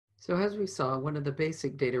So as we saw, one of the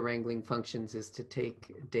basic data wrangling functions is to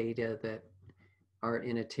take data that are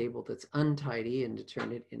in a table that's untidy and to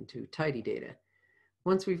turn it into tidy data.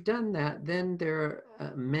 Once we've done that, then there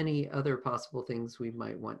are many other possible things we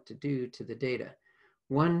might want to do to the data.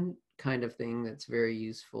 One kind of thing that's very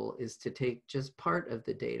useful is to take just part of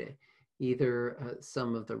the data, either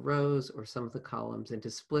some of the rows or some of the columns, and to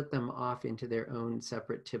split them off into their own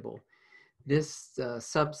separate tibble. This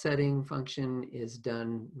subsetting function is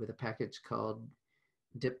done with a package called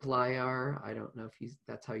dplyr. I don't know if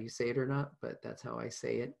that's how you say it or not, but that's how I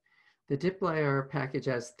say it. The dplyr package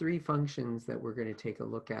has three functions that we're going to take a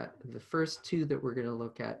look at. The first two that we're going to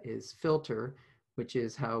look at is filter, which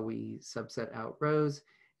is how we subset out rows,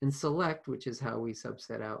 and select, which is how we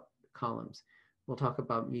subset out columns. We'll talk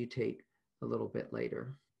about mutate a little bit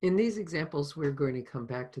later. In these examples, we're going to come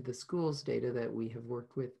back to the schools data that we have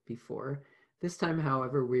worked with before. This time,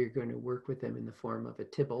 however, we're going to work with them in the form of a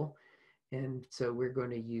tibble. And so we're going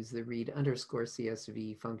to use the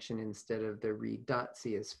read_CSV function instead of the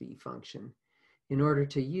read.csv function. In order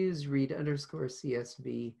to use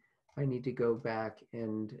read_CSV, I need to go back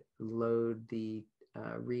and load the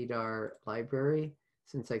readr library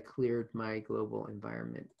since I cleared my global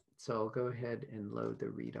environment. So I'll go ahead and load the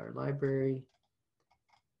readr library.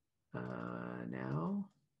 Now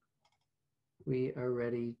we are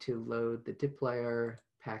ready to load the dplyr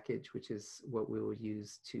package, which is what we will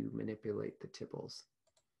use to manipulate the tibbles.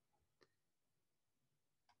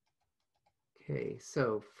 Okay,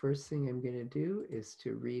 so first thing I'm going to do is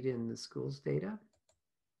to read in the schools data.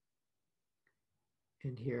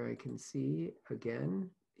 And here I can see, again,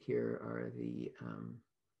 here are the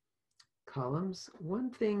columns.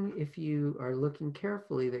 One thing, if you are looking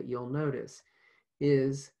carefully, that you'll notice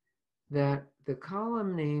is that the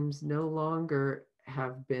column names no longer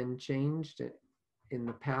have been changed. In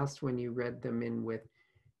the past, when you read them in with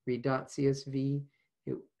read.csv,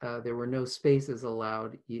 there were no spaces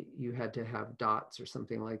allowed. You had to have dots or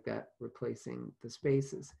something like that replacing the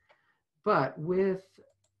spaces. But with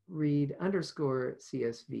read_CSV,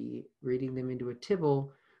 reading them into a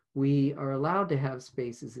tibble, we are allowed to have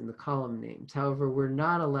spaces in the column names. However, we're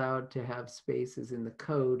not allowed to have spaces in the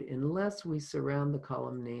code unless we surround the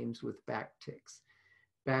column names with backticks.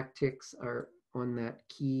 Backticks are on that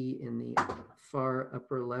key in the far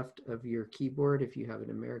upper left of your keyboard if you have an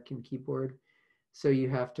American keyboard. So you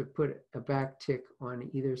have to put a backtick on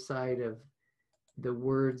either side of the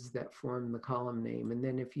words that form the column name. And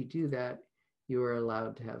then if you do that, you are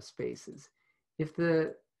allowed to have spaces. If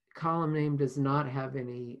the column name does not have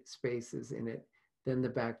any spaces in it, then the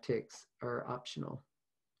backticks are optional.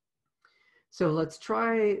 So let's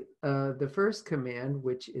try the first command,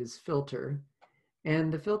 which is filter.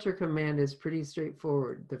 And the filter command is pretty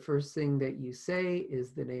straightforward. The first thing that you say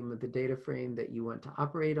is the name of the data frame that you want to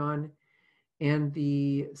operate on. And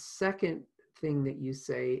the second thing that you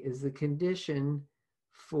say is the condition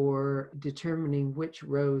for determining which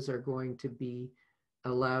rows are going to be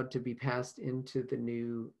allowed to be passed into the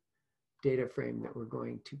new data frame that we're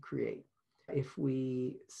going to create. If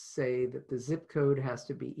we say that the zip code has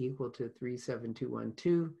to be equal to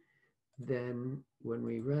 37212, then when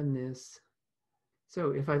we run this,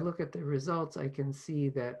 so if I look at the results, I can see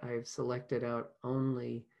that I've selected out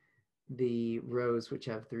only the rows which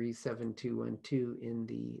have 37212 in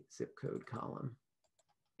the zip code column.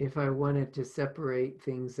 If I wanted to separate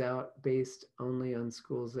things out based only on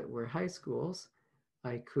schools that were high schools,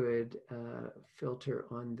 I could filter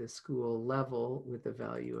on the school level with the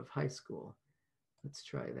value of high school. Let's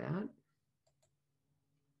try that.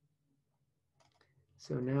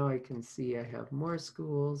 So now I can see I have more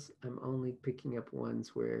schools. I'm only picking up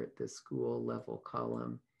ones where the school level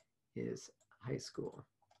column is high school.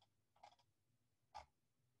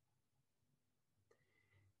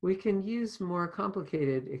 We can use more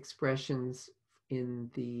complicated expressions in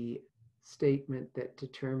the statement that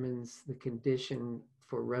determines the condition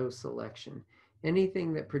for row selection.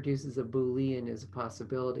 Anything that produces a Boolean is a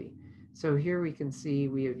possibility. So here we can see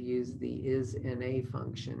we have used the isNA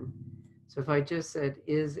function. So if I just said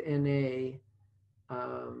isNA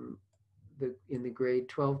in the grade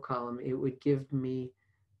 12 column, it would give me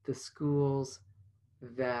the schools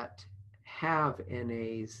that have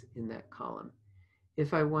NAs in that column.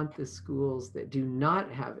 If I want the schools that do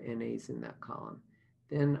not have NAs in that column,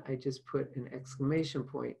 then I just put an exclamation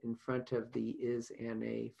point in front of the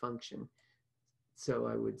isNA function. So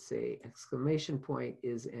I would say exclamation point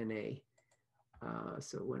isNA.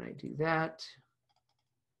 So when I do that,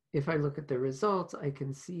 if I look at the results, I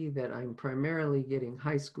can see that I'm primarily getting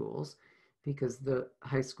high schools because the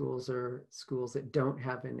high schools are schools that don't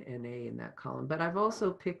have an NA in that column. But I've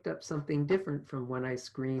also picked up something different from when I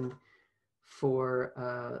screened for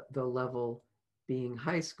the level being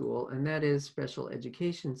high school, and that is special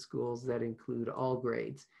education schools that include all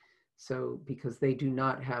grades. So because they do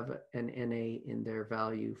not have an NA in their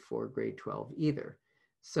value for grade 12 either.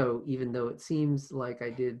 So even though it seems like I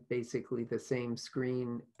did basically the same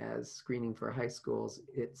screen as screening for high schools,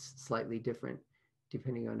 it's slightly different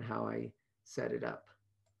depending on how I set it up.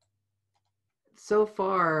 So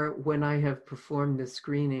far, when I have performed this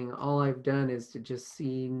screening, all I've done is to just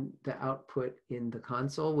see the output in the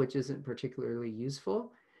console, which isn't particularly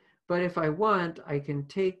useful. But if I want, I can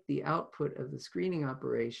take the output of the screening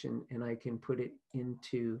operation and I can put it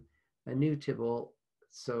into a new tibble.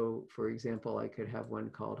 So for example, I could have one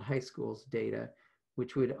called high school's data,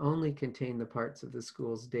 which would only contain the parts of the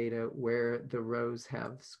school's data where the rows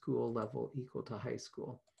have school level equal to high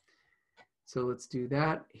school. So let's do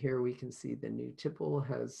that. Here we can see the new tuple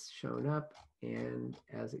has shown up, and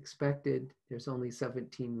as expected, there's only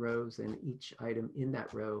 17 rows and each item in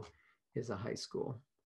that row is a high school.